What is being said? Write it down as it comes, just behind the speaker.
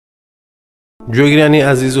گوێگرانی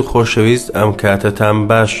عەزیز و خۆشەویست، ئەم کاتەتان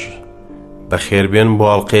باش، بەخێربێن بۆ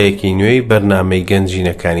ئەڵقەیەکی نوێی بەرنامەی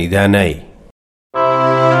گەنجینەکانی دانایی.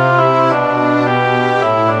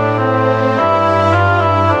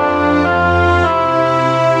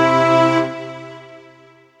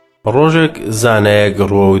 ڕۆژێک زانایەک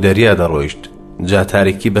ڕۆوە و دەریا دەڕۆیشت. جا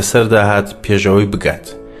تاریکی بەسەردا هات پێشەوەی بگات.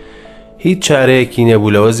 هیچ چارەیەکی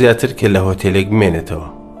نەبوو لەوە زیاتر کە لە هۆتێلێک بمێنێتەوە.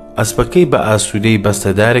 ئەسپەکەی بە ئاسوودەی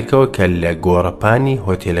بەستەدارێکەوە کە لە گۆڕەپانی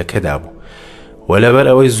هۆتێلەکەدا بوو و لەبەر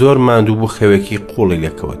ئەوەی زۆر ماندوو بوو خەوێکی قوڵی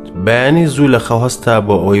لەکەوت. بەیانی زوو لە خەو هەستا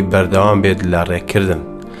بۆ ئەوەی بەردەوام بێت لە ڕێکردن.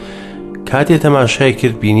 کاتێ تەماشای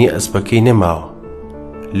کرد بینی ئەسپەکەی نەماوە.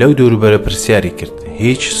 لەو دەوروبەرە پرسیاری کرد،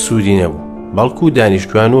 هیچ سوودی نەبوو، بەڵکو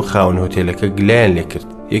دانیشتوان و خاوەن هۆتێلەکە گلایان لێ کرد.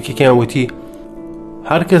 یەکێکیان وتی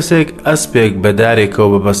هەر کەسێک ئەسپێک بە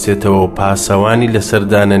دارێکەوە ببەستێتەوە و پاسەوانی لەسەر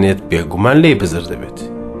دانەنێت بێگومان لێی بزر دەبێت.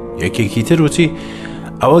 یەکێکی تر وتی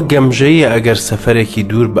ئەوە گەمژەیە ئەگەر سەفەرێکی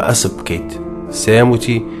دوور بە ئەسپ بکەیت. سێیەم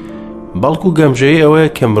وتی بەڵکو گەمژەیە ئەوەیە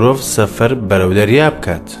کە مرۆڤ سەفەر بەرەو دەریا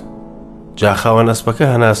بکات. جا خاوەن ئەسپەکە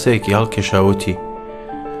هەناسەیەکی هەڵکێشاوتی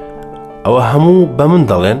ئەوە هەموو بە من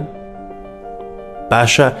دەڵێن؟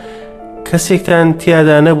 باشە کەسێکتان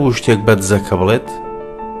تیادا نەبوو شتێک بەدزەکە بڵێت؟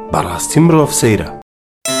 بەڕاستی مرۆڤ سەیرە.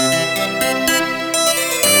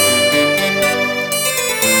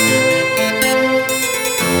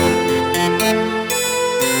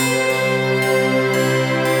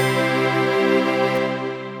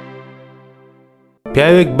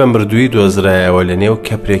 پیاوێک بە مردووی دۆزرایەوە لە نێو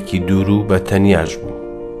کەپرێکی دوور و بە تەنیاش بوو.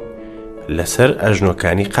 لەسەر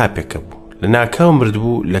ئەژنۆکانی قاپێکە بوو. لە ناکاو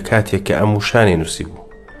مردبوو لە کاتێک کە ئەم وشانێ نووسی بوو.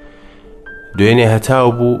 دوێنێ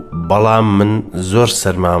هەتاو بوو، بەڵام من زۆر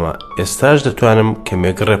سەرمامە، ئێستاش دەتوانم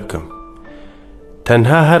کەمێک ڕێ بکەم.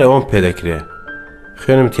 تەنها هەر ئەوەم پێدەکرێ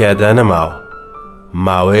خوێنم تیادا نەماوە.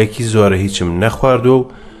 ماوەیەکی زۆرە هیچم نەخواردووە و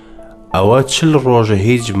ئەوە 40 ڕۆژە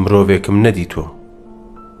هیچ مرۆڤێکم نەدیتوە.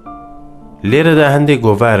 لێرەدا هەندێک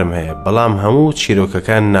گۆڤارم هەیە، بەڵام هەموو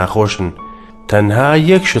چیرۆکەکان ناخۆشن. تەنها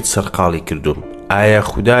یەک شت سەرقاڵی کردوم. ئایا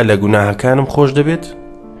خودا لە گوناهەکانم خۆش دەبێت؟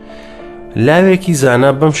 لاوێکی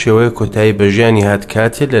زانا بەم شێوەیە کۆتایی بە ژیانی هات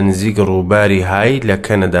کاتێ لە نزیک ڕووباری های لە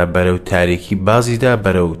کەنەدا بەرەو تاریکی بازیدا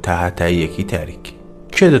بەرەو تاهاتاییەکی تاریک.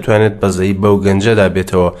 کێ دەتوانێت بەزەی بەو گەنجەدا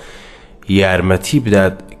بێتەوە یارمەتی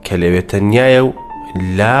بدات کە لەوێ تەنیایە و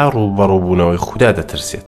لا ڕووبەڕووبوونەوەی خودا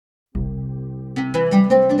دەترسێت؟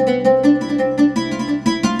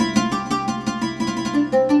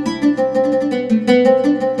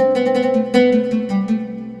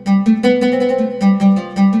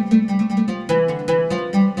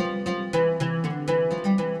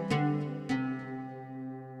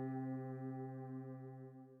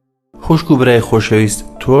 خوشک و برای خۆشەویست،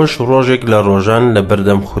 تۆش ڕۆژێک لە ڕۆژان لە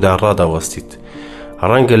بەردەم خودا ڕاداوەستیت.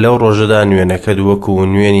 ڕەنگە لەو ڕۆژەدا نوێنەکەت وەکو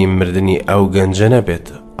نوێنی مردنی ئەو گەنجە نەبێت.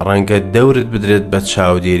 ڕەنگە دەورت بدرێت بە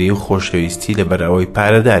چاودێری و خۆشەویستی لەبەر ئەوەی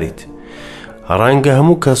پارەداریت. ڕەنگە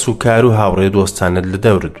هەموو کەس و کار و هاوڕێ دۆستانت لە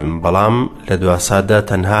دەورت بن، بەڵام لە دواسادا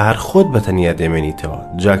تەنها هەر خۆت بەتەنیا دەمێنیتەوە.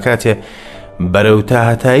 جا کاتێ بەرەو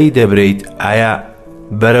تاهەتایی دەبرێیت، ئایا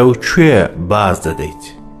بەرەو کوێ باز دەدەیت؟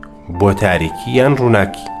 بۆ تاریکی یان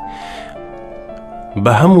ڕووناکی؟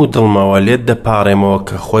 بە هەموو دڵمەوە لێت دەپاڕێمەوە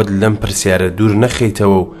کە خۆت لەم پرسیارە دوور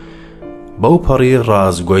نەخەیتەوە و بەو پەڕی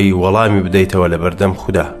ڕازگۆیی وەڵامی بدەیتەوە لە بەردەم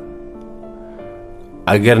خودا.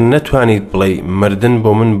 ئەگەر نەتوانیت بڵێ مردن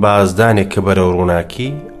بۆ من بازدانێک کە بەرەو ڕووناکی،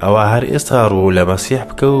 ئەوە هەر ئێستا ڕوو لە مەسیح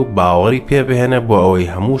بکە و باوەڕی پێ بهێنە بۆ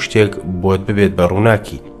ئەوەی هەموو شتێک بۆت ببێت بە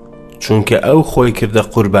ڕووناکی، چونکە ئەو خۆی کردە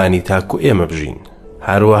قوربانی تاکو ئێمە بژین.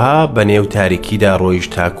 هەروەها بە نێو تاریکیدا ڕۆیش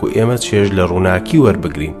تاکو ئێمە چێژ لە ڕووناکی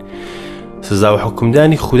وەربگرین. سزا و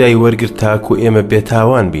حکومدانی خودای وەرگرت تاکو ئێمە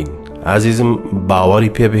بێتاوان بین. عزیزم،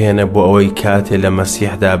 باوەڕی پێ بهێنە بۆ ئەوەی کاتێ لە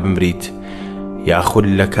مەسیحدا بمریت یاخود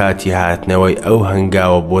لە کاتی هاتنەوەی ئەو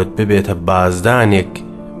هەنگاوە بۆت ببێتە بازدانێک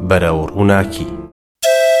بەرەو ڕووناکی.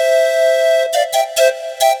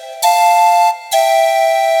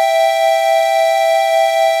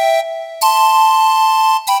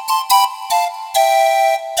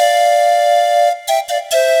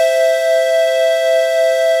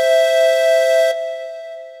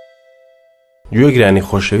 گوێگرانی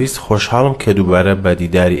خۆشەویست، خۆشحاڵم کە دووبارە بە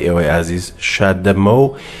دیداری ئێوەی عزیز شاد دەبمە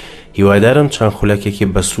و هیوادارم چەند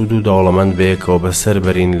خولەکێکی بەسوود و دەوڵەمەند بەیەکەوە بەسەر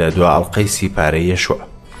بەرین لە دو ئەڵقەی سیپارەی یەشوع.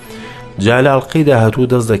 جا لە ئەڵقەی داهاتوو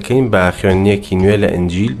دەست دەکەین بە خوێندنێکی نوێ لە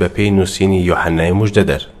ئەنجیل بە پێی نووسینی یۆحەنای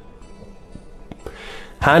موژدەدەر.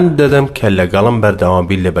 هان دەدەم کە لەگەڵم بەردەوام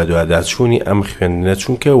بیت لە بەدواداچوونی ئەم خوێندنە،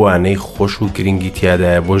 چونکە وانەی خۆش و گرنگی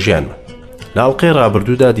تیادایە بۆ ژیانمە. لە ئەڵقەی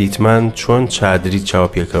ڕابردوودا دیتمان چۆن چادری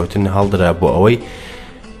چاوپێکەوتن هەڵدرا بۆ ئەوەی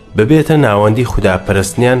ببێتە ناوەندی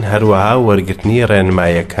خوداپەرستنیان، هەروەها وەرگرتنی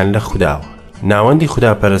ڕێنماییەکان لە خوداوە. ناوەندی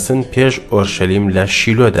خوداپەرستن پێش ئۆرشەلیم لە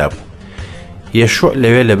شیلۆدا بوو. یەشوع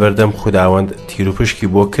لەوێ لە بەردەم خوداوەند تیرروپشکی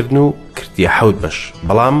بۆ کردن و کردی 7 بەش،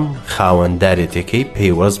 بەڵام خاوەنددارێتەکەی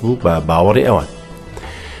پەیوەست بوو بە باوەڕی ئەوان.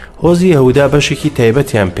 هۆزی یەهودا بەشێکی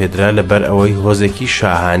تایبەتیان پێدرا لەبەر ئەوەی هۆزێکی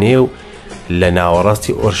شاهانەیە و لە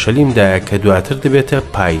ناوەڕاستی ئۆرشەلیمدایە کە دواتر دەبێتە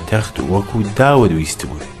پایتەخت وەکو داود ویست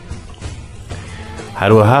بوو.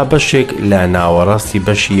 هەروەها بەشێک لە ناوەڕاستی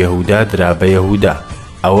بەشی یەهودا درا بە یەهودا،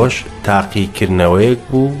 ئەوەش تاقیکردنەوەیەک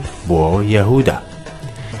بوو بۆ یەهودا.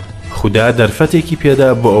 خوددا دەرفەتێکی پێدا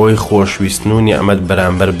بۆ ئەوەی خۆشویستن و نیعمەت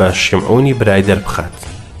بەرامبەر بە شیمعونی برای دەربخات.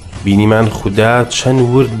 بینیمان خوددا چەند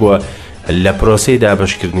ورد بووە لە پرۆسەی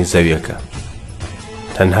دابەشکردنی زەویەکە.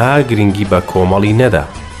 تەنها گرنگی بە کۆمەڵی نەدا،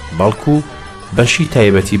 بەڵکو بەشی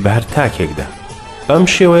تایبەتی بە هەر تاکێکدا. بەم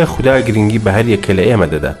شێوەیە خوددا گرنگی بە هەر یەکە لە ئێمە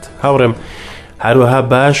دەدات. هاوڕێم، هەروەها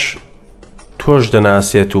باش تۆش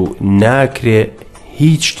دەناسێت و ناکرێ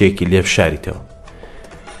هیچ شتێکی لێفشاریتەوە.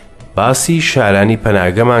 باسی شارانی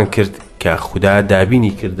پەناگەمان کرد کە خوددا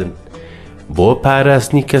دابینی کردن بۆ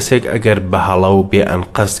پاراستنی کەسێک ئەگەر بە هەڵە و بێ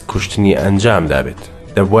ئەنقەست کوشتنی ئەنجام دابێت.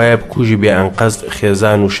 دەبوایە بکوژی بێ ئەنقەست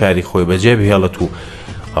خێزان و شاری خۆی بەجێ بهێڵێت و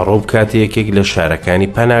ڕوو بکاتە یەکێک لە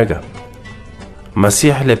شارەکانی پەناگە.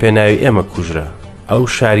 مەسیح لە پێناوی ئێمە کوژرا، ئەو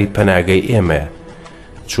شاری پەناگەی ئێمەیە،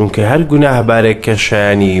 چونکە هەر گوناهبارێک کە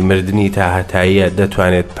شایانی مردنی تا هەتاییە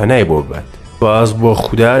دەتوانێت پەنای بۆ بات. باز بۆ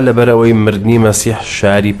خوددا لەبەرەوەی مردنی مەسیح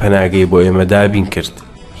شاری پەناگەی بۆ ئێمە دابین کرد.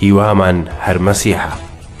 هیوامان هەر مەسیحە.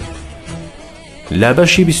 لە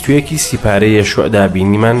بەشی 21 سیپارەی یەشوعدا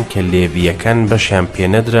بینیمان کە لێڤیەکان بەشیان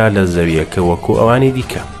پێنەدرا لە زەویەکە وەکو ئەوانی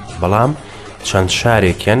دیکە، بەڵام چەند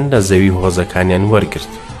شارێکیان لە زەوی هۆزەکانیان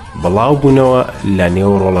وەرگرت، بەڵاو بوونەوە لە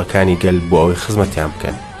نێو ڕۆڵەکانی گەل بۆ ئەوەی خزمەتیان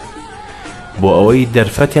بکەن، بۆ ئەوەی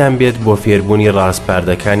دەرفەتیان بێت بۆ فێربوونی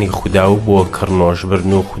ڕاستپاردەکانی خوددا و بۆ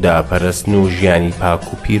کڕنۆژبردن و خوداپەرستن و ژیانی پاک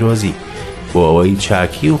و پیرۆزی، بۆ ئەوەی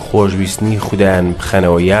چاکی و خۆشویستنی خوددایان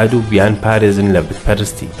بخەنەوە یاد و بیان پارێزن لە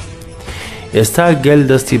بتپەرستی. ئێستا گەل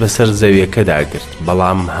دەستی بەسەر زەویەکەدا گرت،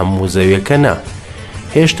 بەڵام هەموو زەویەکە نا.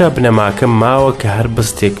 هێشتا بنەماکە ماوە کە هەر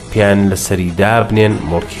بستێک پیان لەسەری دابنێن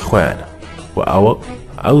موڵکی خۆیانە، و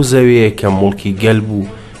ئەو زەویەیە کە موڵکی گەل بوو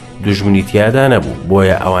دوژمنی تیادا نەبوو،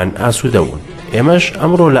 بۆیە ئەوان ئاسوودە بوون. ئێمەش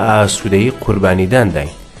ئەمڕۆ لە ئاسوودەیی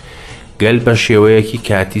قوربانیدانداین. گەل بە شێوەیەکی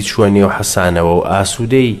کاتی چووە نێو حەسانەوە و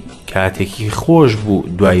ئاسوودەی کاتێکی خۆش بوو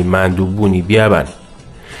دوای ماندوو بوونی بیابان.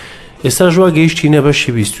 ئێستا ژوا گەیشتینە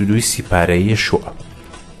بەشی 22 سیپارەی یەشوع.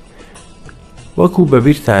 وەکو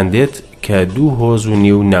بەبیرتان دێت کە 2 هۆز و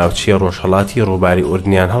نیو ناوچەی ڕۆژهەڵاتی ڕووباری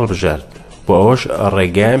ئوردنیان هەڵبژارد، بۆ ئەوەش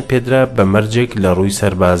ڕێگایان پێدرا بە مەرجێک لە ڕووی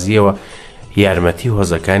سەربازیەوە یارمەتی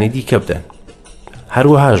هۆزەکانی دیکە بدەن.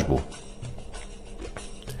 هەروەهاش بوو.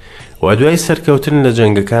 و دوای سەرکەوتن لە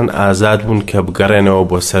جەنگەکان ئازاد بوون کە بگەڕێنەوە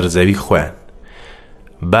بۆ سەرزەوی خۆیان.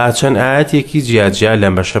 با چەند ئاەتێکی جیاجیا لە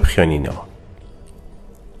مەشە بخوێنینەوە.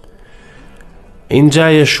 اینجا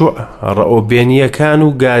یەشوع ڕەئوبێنییەکان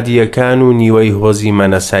و گادییەکان و نیوەی هۆزی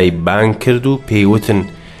مەنەشەی بانگکرد و پێیوتن: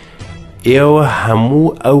 ئێوە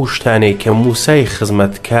هەموو ئەو شتانەی کە موسای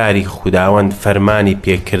خزمەتکاری خوداوەند فەرمانی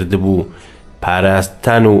پێکرد بوو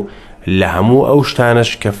پاراستان و لە هەموو ئەو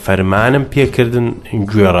شتانەش کە فەرمانم پێکردن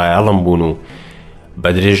گوێڕایەڵم بوون و بە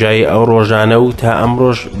درێژایی ئەو ڕۆژانە و تا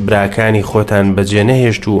ئەمڕۆش براکانی خۆتان بەجێ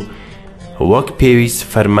نەهێشت و وەک پێویست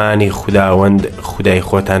فەرمانی خوداوەند خودای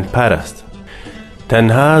خۆتان پاراست.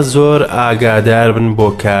 تەنها زۆر ئاگادار بن بۆ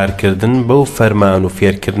کارکردن بەو فەرمان و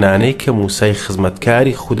فێرکردانەی کە موسای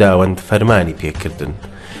خزمەتکاری خوداوەند فەرمانی پێکردن،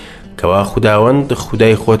 کەوا خوداوەند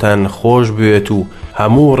خودای خۆتان خۆش بوێت و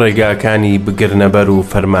هەموو ڕێگاکانی بگرنەبەر و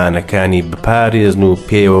فەرمانەکانی بپارێزن و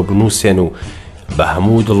پێوە بنووسێن و بە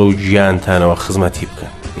هەموو دڵ و گیانتانەوە خزمەتی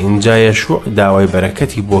بکەن. اینجا یەشوع داوای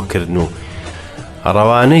بەرەکەتی بۆ کردن و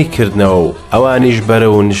ڕەوانەی کردنەوە و ئەوانیش بەرە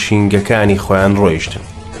و نشینگەکانی خۆیان ڕۆیشتن.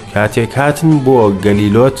 کاتێک هاتن بۆ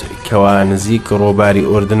گەلیلۆت کەوا نزیک ڕۆباری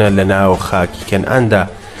ئوردنە لە ناو خاکی کەنعاندا،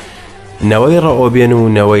 نەوەی ڕەئوبێن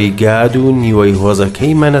و نەوەی گاد و نیوەی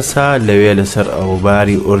هۆزەکەی مەنەسا لەوێ لەسەر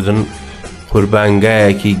ڕووباری ئوردن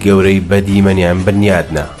قوربانگایەکی گەورەی بەدیمەنیان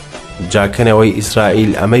بنیادنا. جاکەنەوەی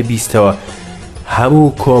ئیسرائیل ئەمەی بیستەوە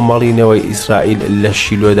هەموو کۆمەڵینەوەی ئیسرائیل لە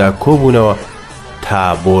شیلۆدا کۆبوونەوە تا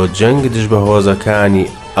بۆ جەنگ دژ بە هۆزەکانی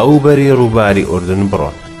ئەو بەری ڕووباری ئوردن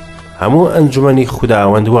بڕۆن. هەموو ئەنجومەنی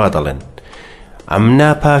خوداوەند وا دەڵێن: ئەم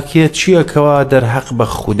ناپاکیە چییە کەوا دەرحەق بە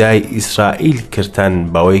خودای ئیسرائیل کردن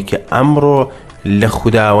بەوەی کە ئەمڕۆ لە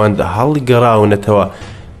خوداوەند هەڵگەڕاونەتەوە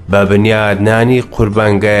بە بنیادنانی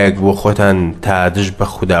قوربانگایەک بۆ خۆتان تا دژ بە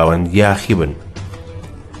خوداوەند یاخی بن.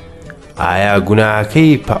 ئایا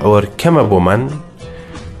گوناهەکەی پەعۆر کەمە بۆ من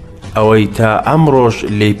ئەوەی تا ئەمڕۆژ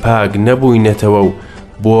لێی پاک نەبووینەتەوە و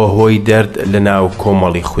بۆ هۆی دەرد لە ناو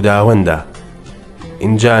کۆمەڵی خوداوەندا؟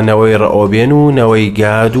 اینجا نەوەی ڕەئوبێن و نەوەی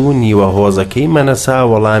گاد و نیوە هۆزەکەی مەنەسا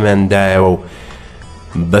وەڵامیاندایەوە و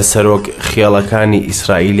بە سەرۆک خێڵەکانی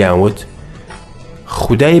ئیسرائیلیان وت: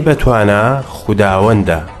 خودای بەتوانە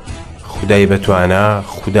خوداوەندە، خودای بەتوانە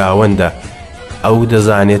خوداوەندە، ئەو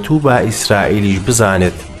دەزانێت و با ئیسرائیلیش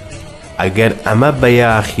بزانێت ئەگەر ئەمە بە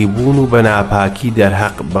یاخیبوون و بە ناپاکی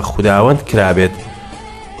دەرهەق بە خوداوەند کرابێت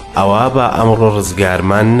ئەوە بە ئەمڕۆ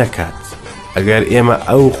ڕزگارمان نەکات. ئەگەر ئێمە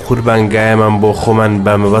ئەو قوربانگایەمان بۆ خۆمان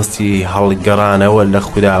بە مەبەستی هەڵگەڕانەوە لە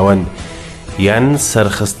خوداوەند یان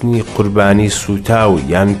سەرخستنی قوربانی سوتاو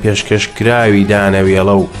یان پێشکەشکراوی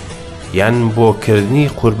دانەوێڵە و یان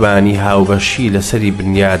بۆکردنی قوربانی هاوبەشی لەسەری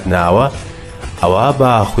بنیاد ناوە ئەوە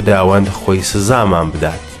بە خوداوەند خۆی سزامان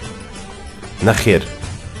بدات. نەخێر،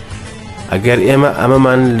 ئەگەر ئێمە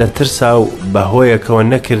ئەمەمان لە ترسا و بەهۆیەکەوە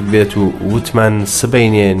نەکرد بێت و وتمان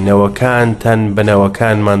سبەینێ نەوەکانتان بە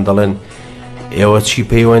نەوەکانمان دەڵێن ئێوە چی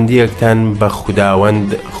پەیوەندیەکتان بە خوداوەند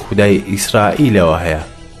خودای ئیسرائیلەوە هەیە؟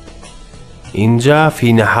 اینجا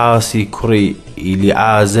فینەحاسی کوڕی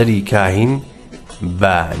ئیلیعازەری کاهین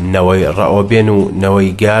بە نەوەی ڕەئوبێن و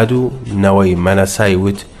نەوەی گاد و نەوەی مەنەسای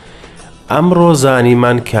وت: ئەمڕۆ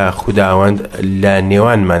زانیمان کە خوداوەند لە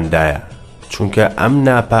نێوانماندایە، چونکە ئەم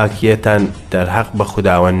ناپاکیەتان دەرهەق بە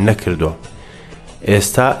خوداوەند نەکردووە.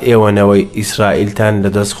 ئێستا ئێوە نەوەی ئیسرائیلتان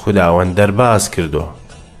لەدەست خوداوەند دەرباز کردووە.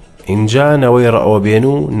 اینجا نەوەی ڕەئوبێن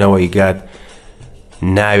و نەوەی گاد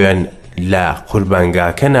ناوێن لە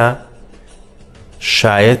قوربانگاکەنە،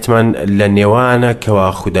 شایەتمان لە نێوانە کەوا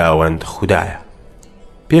خوداوەند خودایە.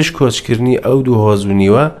 پێش کۆچکردنی ئەو دوو هۆز و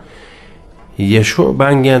نیوە، یەشوع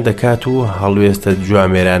بانگیان دەکات و هەڵوێستە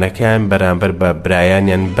جوامێرانەکەیان بەرامبەر بە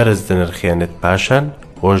برایانیان بەرز دەنرخێنێت، پاشان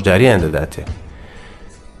هۆشداریان دەداتێ.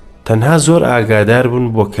 تەنها زۆر ئاگادار بوون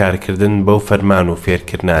بۆ کارکردن بەو فەرمان و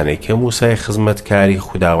فێرکردانەی کە موسای خزمەتکاری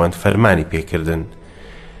خوداوەند فەرمانی پێکردن،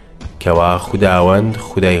 کەوا خوداوەند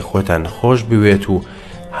خودای خۆتان خۆش بوێت و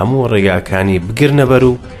هەموو ڕێگاکانی بگرنەبەر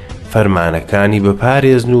و فەرمانەکانی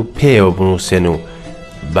بپارێزن و پێوە بنووسێن و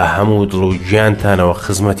بە هەموو دڵ و گیانتانەوە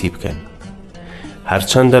خزمەتی بکەن.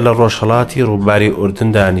 هەرچەندە لە ڕۆژهەڵاتی ڕووباری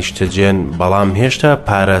ئوردندا نیشتەجێن، بەڵام هێشتا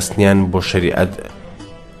پاراستنیان بۆ شەریعەت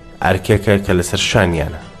ئەرکێکە کە لەسەر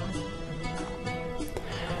شانیانە.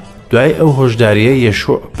 دوای ئەو هۆشداریە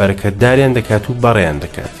یەشوع بەرەکەتداریان دەکات و بەڕێیان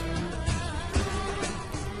دەکات.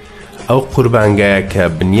 ئەو قوربانگایە کە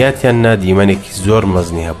بنیاتیان نا دیمەنێکی زۆر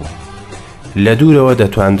مەزنی هەبوو، لە دوورەوە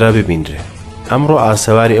دەتواندرا ببینرێ. ئەمڕۆ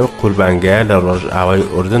ئاسەواری ئەو قوربانگایە لە ڕۆژئاوای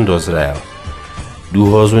ئوردن دۆزرایەوە.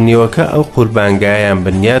 دوو هۆز و نیوەکە ئەو قوربانگایان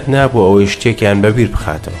بنیات نابوو ئەوەی شتێکیان بەبیر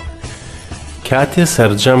بخاتەوە. کاتێ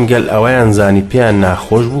سەرجەم گەل ئەوەیان زانی پێیان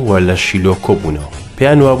ناخۆش بوو و لە شیلۆ کۆبوونەوە.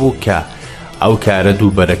 پێیان وابوو کە ئەو کارە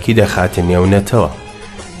دووبەرەکی دەخاتە نێونەتەوە.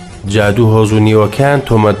 جادو هۆز و نیوەکان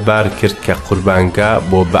تۆمەتبار کرد کە قوربانگا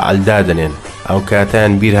بۆ بەعەلدا دەنێن. ئەو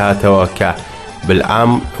کاتیان بیر هاتەوە کە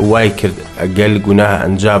بلعام وای کرد ئەگەل گوناه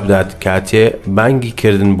ئەنجام بدات کاتێ بانگی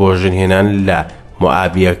کردن بۆ ژنهێنان لە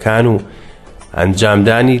موعابیەکان و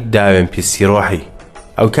ئەنجامدانی داوێن پیسیڕۆحی.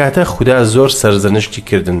 ئەو کاتە خوددا زۆر سەرزەنشتی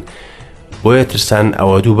کردن، بۆیە ترسان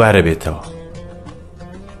ئەوە دووبارە بێتەوە.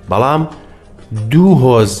 بەڵام دوو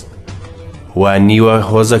هۆز و نیوە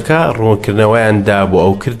هۆزەکە ڕوونکردنەوەیاندا بۆ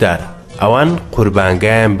ئەو کردارە. ئەوان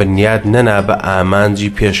قوربانگایان بنیاد نەنا بە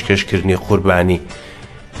ئامانجی پێشکەشکردنی قوربانی،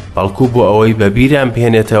 بەڵکو بۆ ئەوەی بەبیریان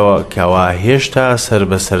بهێنێتەوە کەوا هێشتا سەر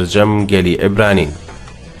بە سەرجەم گەلی عیبرانین.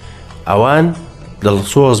 ئەوان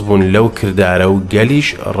دڵسۆز بوون لەو کردارە و گەلیش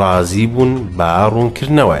ڕازی بوون بە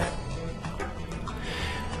ڕوونکردنەوەی.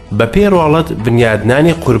 بە پێی ڕۆڵەت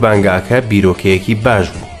بنیادنانی قوربانگاکە بیرۆکەیەکی باش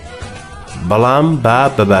بوو، بەڵام با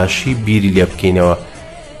بەباشی بیری لێ بکەینەوە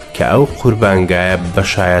کە ئەو قوربانگایە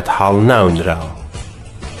بەشایەت حاڵ ناونراوە.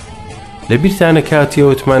 لەبیرتانە کاتی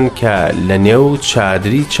وتمان کە لە نێو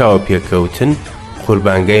چادری چاوپێکەوتن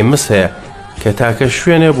قوربانگای مسەیە کە تاکە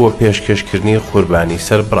شوێنە بۆ پێشکەشکردنی قوربانی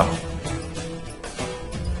سەربڕاو.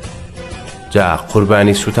 جا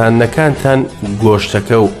قوربانی سوتانەکانتان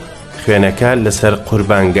گۆشتەکە و خوێنەکە لەسەر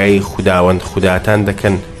قوربانگای خوداوەند خوداتان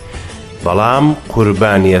دەکەن، بەڵام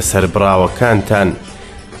قوربانیە سەربڕاوەکانتان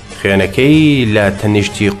خوێنەکەی لە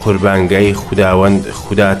تەنیشتی قوربانگای خوداوەند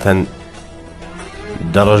خوداتان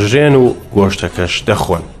دەڕژێن و گۆشتەکەش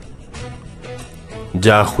دەخۆن.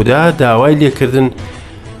 جا خوددا داوای لێکردن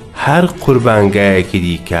هەر قوربانگایەکی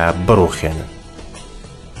دیکە بڕوخێنن،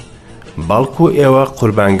 بەڵکو ئێوە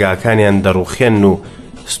قوربانگاکانیان دەڕوخێن و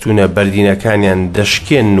ستونە بەردینەکانیان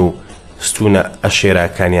دەشکێن و ستونە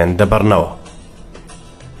ئەشێراکانیان دەبڕنەوە.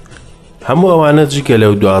 هەموو ئەوانە جگە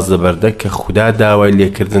لەو 12 بەردە کە خوددا داوای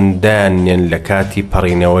لێکردن دایانێن لە کاتی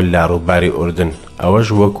پەڕینەوە لە ڕووباری ئوردن، ئەوەش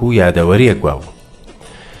وەکو یادەوەریەک بوو.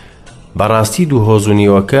 بەڕاستی دوو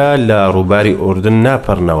هۆزونیوەکە لە ڕووباری ئوردن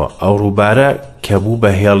ناپەڕنەوە، ئەو ڕووبارە کە بوو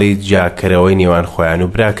بە هێڵی جاکەرەوەی نێوان خۆیان و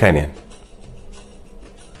براکانیان.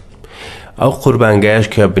 ئەو قوربانگایش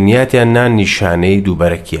کە بنیاتیان نان نیشانەی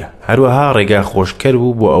دووبەرەکیە، هەروەها ڕێگا خۆشکەر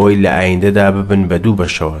بوو بۆ ئەوەی لە ئایندەدا ببن بە دوو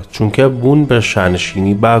بەشەوە، چونکە بوون بە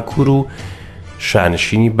شانشینی باکوور و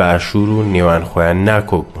شانشینی باشوور و نێوان خۆیان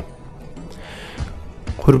ناکۆک بوون.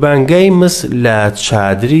 قوربانگای مس لە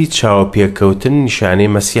چادری چاوەپێکەوتن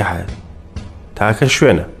نیشانەی مەسیحە، تاکە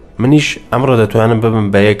شوێنە. منیش ئەمڕۆ دەتوانم ببم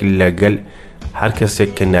بە یەک لەگەل هەر کەسێک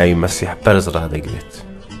کە ناوی مەسیح بەرز ڕادەگرێت.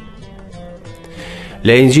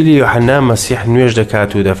 لە ئینجیلی یۆحەنا مەسیح نوێژ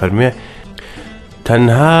دەکات و دەفەرمێ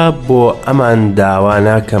تەنها بۆ ئەمان داوا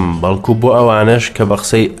ناکەم، بەڵکو بۆ ئەوانش کە بە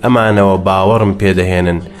قسەی ئەمانەوە باوەڕم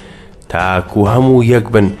پێدەهێنن، تاکو هەموو یەک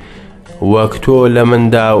بن، وەک تۆ لە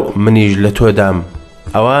مندا و منیش لە تۆدام،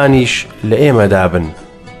 ئەوانیش لە ئێمەدا بن،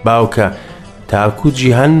 باوکە تاکو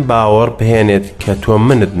جیهان باوەڕ بهێنێت کە تۆ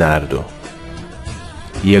منت ناردۆ.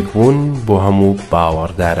 یەکبوون بۆ هەموو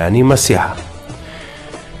باوەڕدارانی مەسیحە.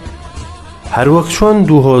 هەروەک چۆن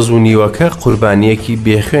دوو هۆزونیوەکە قوربانیەکی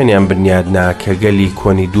بێخوێنیان بنیادنا کە گەلی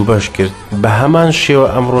کۆنی دووبەش کرد، بە هەمان شێوە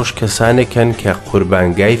ئەمڕۆژ کەسانێکن کە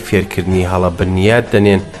قوربانگای فێرکردنی هەڵە بنیاد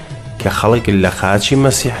دەنێن کە خەڵک لە خاچی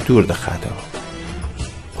مەسیح دوور دەخاتەوە.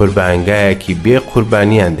 قوربانگایەکی بێ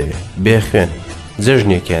قوربانیان دەوێت، بێخوێن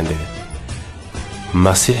جەژنێکیان دەوێت.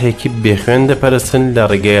 مەسیحێکی بێخوێن دەپەرستن لە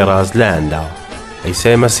ڕێگەی ڕازلایانداوە.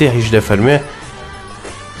 عیسای مەسیحیش دەفەرمێ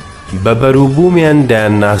بە بەرووبوومیان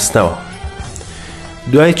دایانناسنەوە.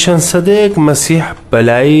 دوای چەند سەدەیەک مەسیح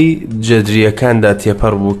بەلای جەدریەکاندا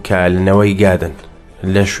تێپەڕ بوو کە لەنەوەی گادن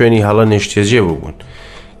لە شوێنی هەڵە نێشتێجێ بوون.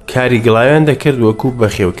 کاری گڵاویان دەکرد وەکو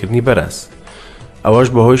بەخێوکردنی بەراز، ئەوەش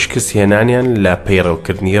بەهۆی شکستهێنانیان لە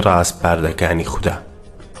پەیڕەوکردنی ڕاستپاردەکانی خوددا.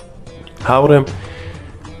 هاوڕێم،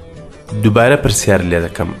 دووبارە پرسیار لێ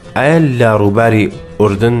دەکەم، ئایا لە ڕووباری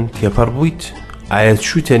ئوردن تێپەڕ بوویت؟ ئایا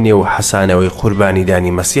چووتە نێو حەسانەوەی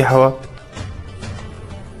قوربانیدانی مەسیحەوە؟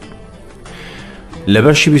 لە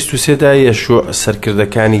بەشی 23دا یەشوع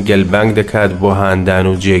سەرکردەکانی گەلبانگ دەکات بۆ هاندان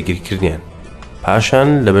و جێگیرکردنیان. پاشان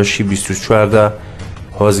لە بەشی 24دا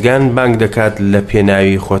هۆزگان بانگ دەکات لە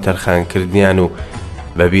پێناوی خۆتەرخانکردنیان و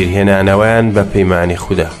بە بیرهێنانەوەیان بە پەیمانی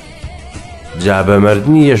خوددا. جا بە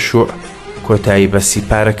مەردنی یەشوع کۆتایی بە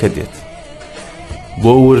سیپارەکە دێت.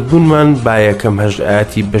 بۆ وردبوونمان با یەکەم هەژد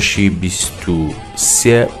ئاەتی بەشی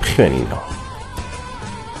 23 بخوێنینەوە.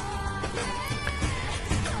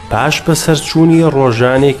 پاش بەسەرچوونی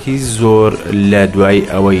ڕۆژانێکی زۆر لە دوای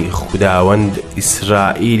ئەوەی خوداوەند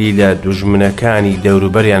ئیسرائیلی لە دوژمنەکانی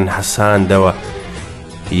دەوروبەریان حەساندەوە،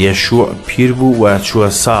 یەشوع پیر بوو و چووە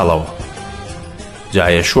ساڵەوە. جا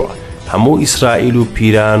یەشوع هەموو ئیسرائیل و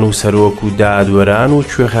پیران و سەرۆک و دادوەران و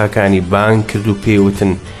کوێخاکانی بانگ کرد و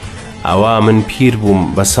پێوتن ئەوا من پیر بووم،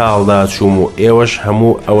 بە ساڵدا چووم و ئێوەش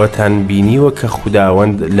هەموو ئەوەتان بینیوە کە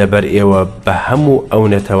خوداوەند لەبەر ئێوە بە هەموو ئەو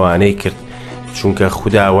نەتەوانەی کرد، چونکە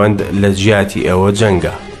خوداوەند لە جیاتی ئێوە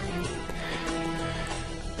جەنگە.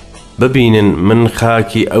 ببینن من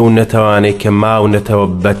خاکی ئەو نەتەوانەی کە ماونەتەوە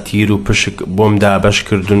بە تیر و پشک بۆم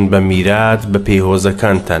دابەشکردن بە میرات بە پێی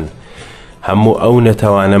هۆزەکانتان. هەموو ئەو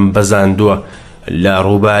نەتەوانم بەزاندووە لە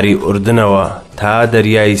ڕووباری ئوردنەوە تا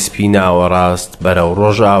دەریای سپیناوە ڕاست بەرەو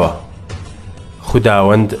ڕۆژاوە.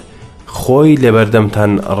 خوداوەند خۆی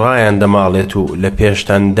لەبەردەمتان ڕایان دەماڵێت و لە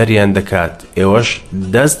پێشتان دەریان دەکات، ئێوەش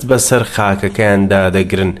دەست بەسەر خاکەکەیاندا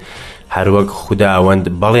دەگرن هەروەک خوداوەند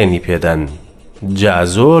بەڵێنی پێدان. جا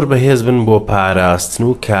زۆر بەهێز بن بۆ پاراستن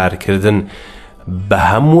و کارکردن بە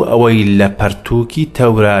هەموو ئەوەی لە پەرتووکی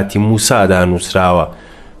تەوراتی موسادا نووسراوە،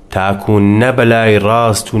 تاکو نەبەلای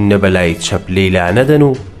ڕاست و نەبەلای چەپ لێیلا نەدەن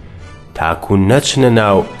و تاکو نەچنە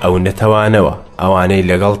ناو ئەو نەتەوانەوە ئەوانەی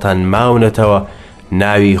لەگەڵتان ماونەتەوە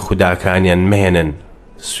ناوی خوداکانیان مەهێنن،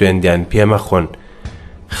 سوێندیان پێمەخۆن،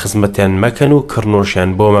 خزمەتیان مەکەن و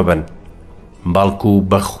کڕنۆشیان بۆ مەبن، بەڵکو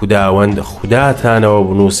بە خوداوەند خوداتانەوە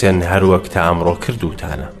بنووسێن هەروەک تا ئەمڕۆ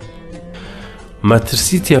کردوتانە.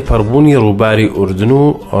 مەترسی تێپەڕبوونی ڕووباری ئوردن و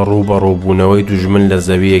ڕووبەڕووبوونەوەی دوژمن لە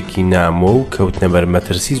زەویەکی نامۆ و کەوتنە بەر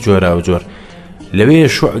مەترسی جۆرا و جۆر لەوێ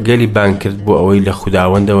یەشوع گەلی بانگکرد بۆ ئەوەی لە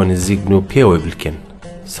خوداوەندەوە نزیک بن و پێوەی بلکن.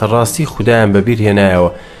 سەرڕاستی خودایان بەبیر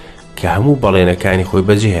هێنایەوە کە هەموو بەڵێنەکانی خۆی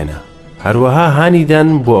بەجێهێنا، هەروەها هانیدان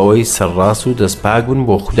بۆ ئەوەی سەرڕاست و دەستپاک بن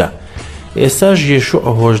بۆ خوددا. ئێستاش یەشوع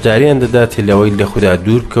هۆشداریان دەدات لەوەی لە خوددا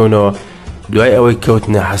دوور بکەونەوە دوای ئەوەی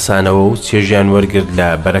کەوتنە حەسانەوە و چێژیان وەرگرت لە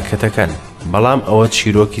بەرەکەتەکان. بەڵام ئەوە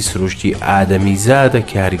چیرۆکی سروشتی ئادەمیزادە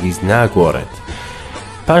کە هەرگیز ناگۆڕێت.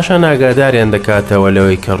 پاشان ئاگاداریان دەکاتەوە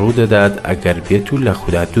لەوەی کە ڕوودەدات ئەگەر بێت و لە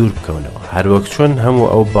خوددا دوور بکەونەوە، هەروەک چۆن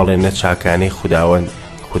هەموو ئەو بەڵێنە چاکانەی خوداوەند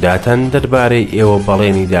خوداتان دەربارەی ئێوە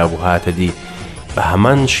بەڵێنی دابوو هاتەدی بە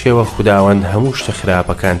هەمان شێوە خوداوەند هەموو شتە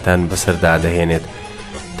خراپەکانتان بەسەردا دەهێنێت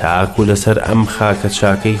تاکو لەسەر ئەم خاکە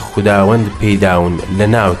چاکەی خوداوەند پێداون لە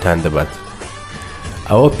ناوتان دەبات.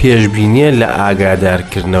 ئەوە پێشبینیە لە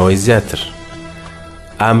ئاگادارکردنەوەی زیاتر.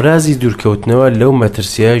 ئامرازی دوورکەوتنەوە لەو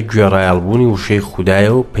مەترسیە گوێڕایەڵبوونی وشەی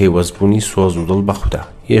خودایە و پەیوەستبوونی سۆز و دڵ بە خوددا.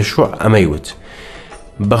 یەشوع ئەمەی وت: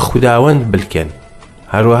 بە خوداوەند بلکێن،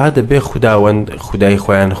 هەروەها دەبێ خوداوەند خودای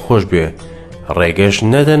خۆیان خۆش بێ، ڕێگەش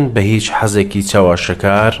نەدەن بە هیچ حەزێکی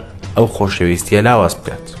چاواشەکار ئەو خۆشەویستیە لاواز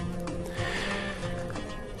بکات.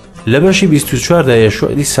 لە بەشی 24دا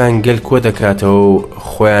یەشوع دیسان گەل کۆ دەکاتەوە و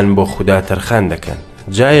خۆیان بۆ خوددا تەرخان دەکەن.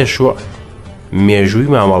 جا یەشوع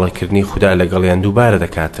مێژووی مامەڵەکردنی خوددا لەگەڵیان دووبارە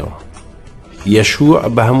دەکاتەوە. یەشوع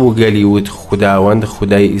بە هەموو گەلی وت خوداوەند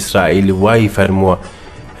خودای ئیسرائیل وای فەرمووە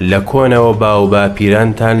لە کۆنەوە باو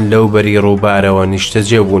باپیرانتان لەو بەری ڕووبارەوە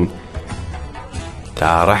نیشتەجێ بوون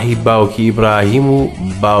تا ڕەحی باوکی ئیبراهیم و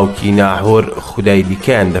باوکی ناهۆر خودای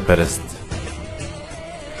دیکەیان دەپەرست.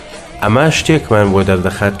 ئەمە شتێکمان بۆ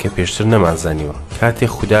دەردەخات کە پێشتر نەمانزانیوە.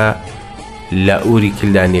 کاتێک خوددا لە ئووری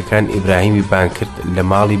کلدانیەکان ئیبراهیمی بانگکرد لە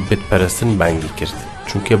ماڵی بتپەرستن بانگی کرد،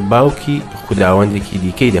 چونکە باوکی خوداوەندێکی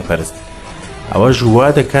دیکەی دەپەرست. ئەوەش وا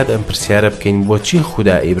دەکات ئەم پرسیارە بکەین بۆچی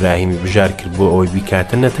خوددا ئیبراهیمی بژار کرد بۆ ئەوەی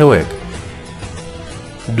بیکاتە نەتەوەیەک.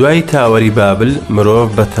 دوای تاوەری بابل مرۆڤ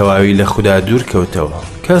بە تەواوی لە خوددا دوور کەوتەوە،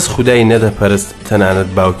 کەس خودای نەدەپەرست، تەنانەت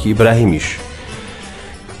باوکی ئیبراهیمیش.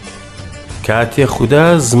 کاتێ خوددا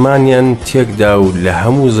زمانیان تێکدا و لە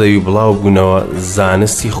هەموو زەوی بڵاو بوونەوە،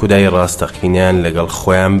 زانستی خودای ڕاستەقینیان لەگەڵ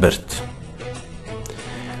خۆیان برد،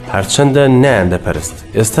 هەرچەندە نەیان دەپەرست.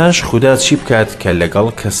 ئێستاش خوددا چی بکات کە لەگەڵ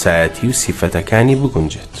کەسایەتی و سیفەتەکانی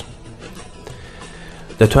بگونجێت؟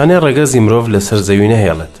 دەتوانێت ڕەگەزی مرۆڤ لەسەر زەوی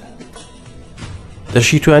نەهێڵێت،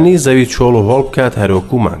 دەشیتوانی زەوی چۆڵ و هۆڵ بکات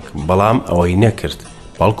هەروەکو مانگ، بەڵام ئەوەی نەکرد،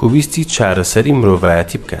 بەڵکو بیستی چارەسەری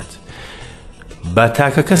مرۆڤایەتی بکات. با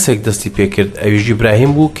تاکە کەسێک دەستی پێکرد، ئەویش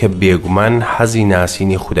ئیبراهیم بوو کە بێگومان حەزی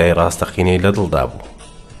ناسینی خودای ڕاستەقینەی لە دڵدا بوو.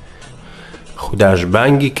 خوداش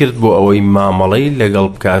بانگی کرد بۆ ئەوەی مامەڵەی لەگەڵ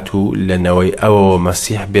بکات و لەنەوەی ئەوەوە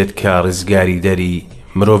مەسیح بێت کە ڕزگاری دەری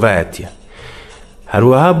مرۆڤایەتیە.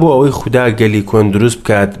 هەروەها بۆ ئەوەی خوددا گەلی کۆن دروست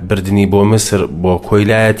بکات، بردنی بۆ مسر بۆ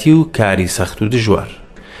کۆیلایەتی و کاری سەخت و دژوار.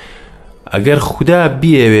 ئەگەر خوددا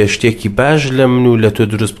بیەوێ شتێکی باش لە من و لە تۆ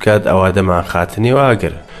دروست بکات، ئەوا دەمان خاتنێەوە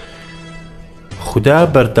ئاگەر. خوددا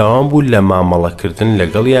بەردەوام بوو لە مامەڵەکردن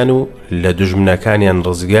لەگەڵیان و لە دوژمنەکانیان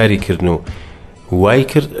ڕزگاری کردن و وای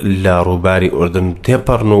کرد لە ڕووباری ئوردن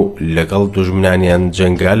تێپەڕن و لەگەڵ دوژمنانیان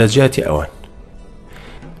جەنگا لە جیاتی ئەوان.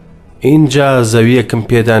 اینجا زەویەکم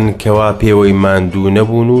پێدان کەوا پێوەی ماندوو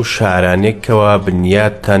نەبوون و شارانێک کەوا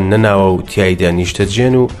بنیاتتان نەناوە و تیایدا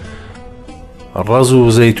نیشتەجێن و ڕەز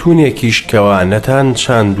و زەیتونێکیش کەوا نەتان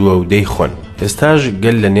چاندووە و دەیخۆن. ئێستاش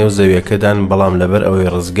گەل لە نێو زەویەکەدان، بەڵام لەبەر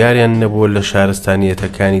ئەوەی ڕزگاریان نەبووە لە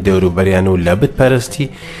شارستانیەتەکانی دەوروبەریان و لە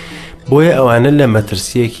بتپەرستی، بۆیە ئەوانە لە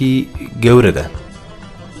مەترسیەکی گەورەدان.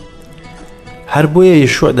 هەر بۆیە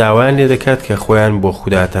یەشوع داوایان لێ دەکات کە خۆیان بۆ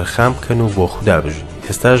خوددا تەرخان بکەن و بۆ خوددا بژن.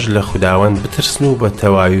 ئێستاش لە خوداوەند بترسن و بە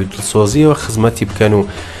تەواوی و دڵسۆزیەوە خزمەتی بکەن و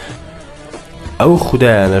ئەو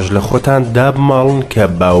خودایانەش لە خۆتان دابماڵن کە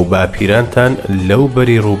باو باپیرانتان لەو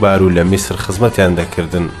بەری ڕووبار و لە میسر خزمەتیان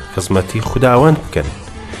دەکردن، خزمەتی خوداوەند بکەن.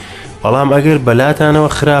 بەڵام ئەگەر بەلاتانەوە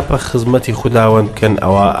خراپە خزمەتی خوداوەند بکەن،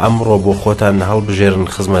 ئەوە ئەمڕۆ بۆ خۆتان هەڵبژێرن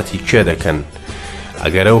خزمەتی کوێ دەکەن.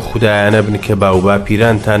 ئەگەر ئەو خودایانە بن کە باو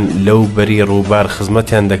باپیرانتان لەو بەری ڕووبار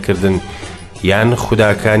خزمەتیان دەکردن، یان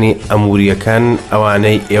خوداکانی ئەموریەکان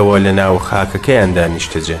ئەوانەی ئێوە لە ناو خاکەکەیاندا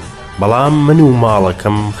نیشتەجێن، بەڵام من و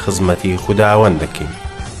ماڵەکەم خزمەتی خوداوەند دەکەین.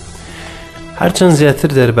 هەرچەند زیاتر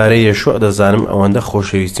دەربارەی یەشوع دەزانم، ئەوەندە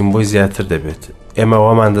خۆشەویستیم بۆی زیاتر دەبێت. ئێمە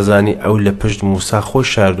وەمان دەزانی ئەو لە پشت موسا خۆی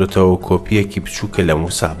شاردوتەوە کۆپیەکی بچووکە لە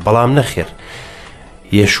موسا، بەڵام نەخێر.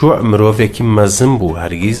 یەشوع مرۆڤێکی مەزن بوو،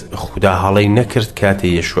 هەرگیز خوددا هەڵەی نەکرد کاتێ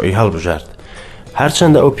یەشوعی هەڵبژارد.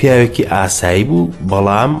 هەرچەندە ئەو پیاوێکی ئاسایی بوو،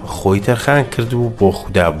 بەڵام خۆی تەرخان کردبوو بۆ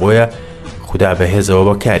خوددا، بۆیە خوددا بەهێزەوە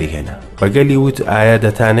بەکاری هێنا. بەگەلی وت ئایا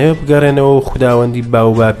دەتانەوێت بگەڕێنەوە و خوداوەندی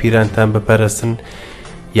باو باپیرانتان بپەرستن،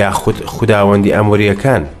 یاخود خوداوەندی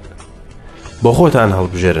ئەموریەکان؟ بۆ خۆتان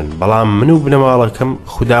هەڵبژێرن، بەڵام من و بنەماڵەکەم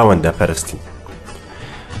خوداوەند دەپەرستین.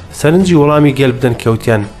 سەرنجی وەڵامی گەل بدەن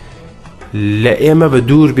کەوتیان لە ئێمە بە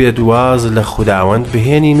دوور بێت واز لە خوداوەند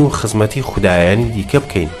بهێنین و خزمەتی خودایانی دیکە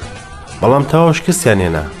بکەین. بەڵام تاوەش کەسیان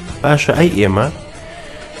هێنا. باشە ئەی ئێمە؟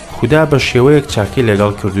 خوددا بە شێوەیەک چاکەی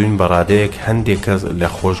لەگەڵ کردوین بە ڕادەیەک هەندێک کەس لە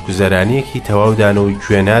خۆشگوزەرانیەکی تەواودان و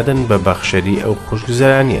گوێنادن بە بەخشەری ئەو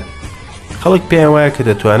خۆشگوزەرانیە. خەڵک پێیان وایە کە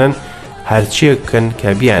دەتوانن هەرچیەک بکەن کە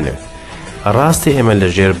بیانێت. ڕاستی ئێمە لە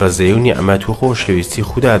ژێر بەزەی و نیعمەت و خۆشەویستی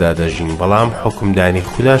خوددادا دەژین، بەڵام حکمدانی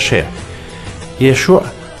خوددا شەیە. یەشوع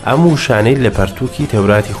ئەم وشانەی لە پەرتووکی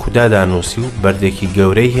تەوراتی خوددادا نووسی و بەردێکی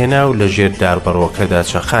گەورەی هێنا و لە ژێر داربەڕۆکەدا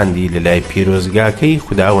چەقاندی لە لای پیرۆزگاکەی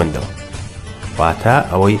خودداوەندەوە، واتە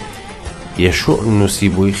ئەوەی یەشوع نووسی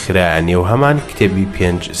بووی خرایانێ و هەمان کتێبی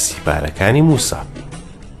 5 سیپارەکانی موسا.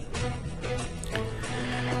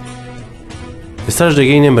 ئێستاش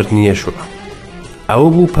دەگەینە مردنی یەشوع. ئەوە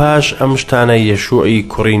بوو پاش ئەم شتانە یەشوعی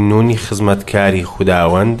کوڕی نونی خزمەتکاری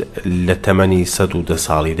خودداوەند لە تەمەنی 110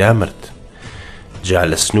 ساڵیدا مرد. جا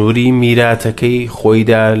لە سنووری میراتەکەی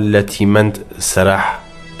خۆیدا لە تیمەند سەرح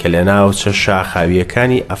کە لە ناوچە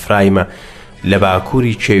شاخاویەکانی ئەفرایمە لە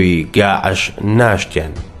باکووری چێوی گاعەش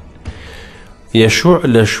ناشتیان. یەشوع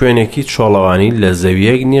لە شوێنێکی چۆڵەوانی لە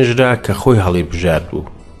زەویەک نێژرا کە خۆی هەڵی بژار بوو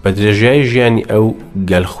بە درێژایی ژیانی ئەو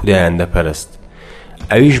گەل خوددایان دەپەرست،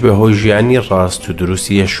 ئەویش بە هۆی ژیانی ڕاست و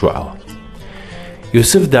دروستی یەشوعەوە.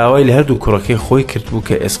 یوسف داوای لە هەردوو کوڕەکەی خۆی کرد بوو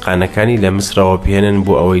کە ئێسقانەکانی لە مسرەوە بهێنن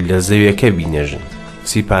بۆ ئەوەی لە زەویەکە بینێژن.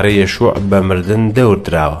 سیپارەی یەشوع بە مردن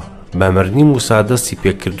دەوردراوە، بە مردنی موسا دەستی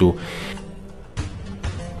پێکرد و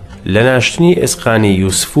لە ناشتنی ئێسقانی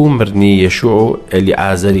یوسف و مردنی یەشوع و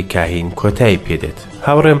ئەلیعازەری کاهین کۆتایی پێدێت.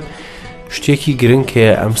 هاوڕێم، شتێکی گرنگ کە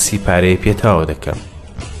ئەم سیپارەیە پێتاوە دەکەم.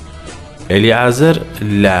 ئەلیعازەر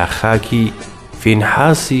لە خاکی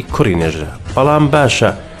فینحاسی کوڕی نەژرا، بەڵام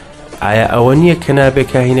باشە ئایا ئەوە نییە کە نابێ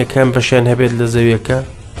کاهینەکان بەشیان هەبێت لە زەویەکە؟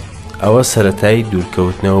 ئەوە سەرەتایی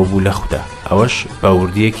دوورکەوتنەوە بوو لە خوددا. ئەوەش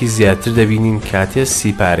باوردیەکی زیاتر دەبینین کاتێ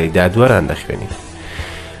سیپارەی دادوەران دەخوێنین.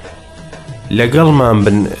 لەگەڵمان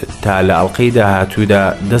بن تا لە ئەڵلقەی داهاتوودا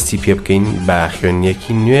دەستی پێ بکەین بە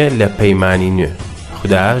خوێندنیەکی نوێ لە پەیمانی نوێ.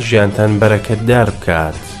 خوددا ژیانتان بەرەکەتدار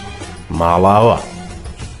بکات. ماڵاوە.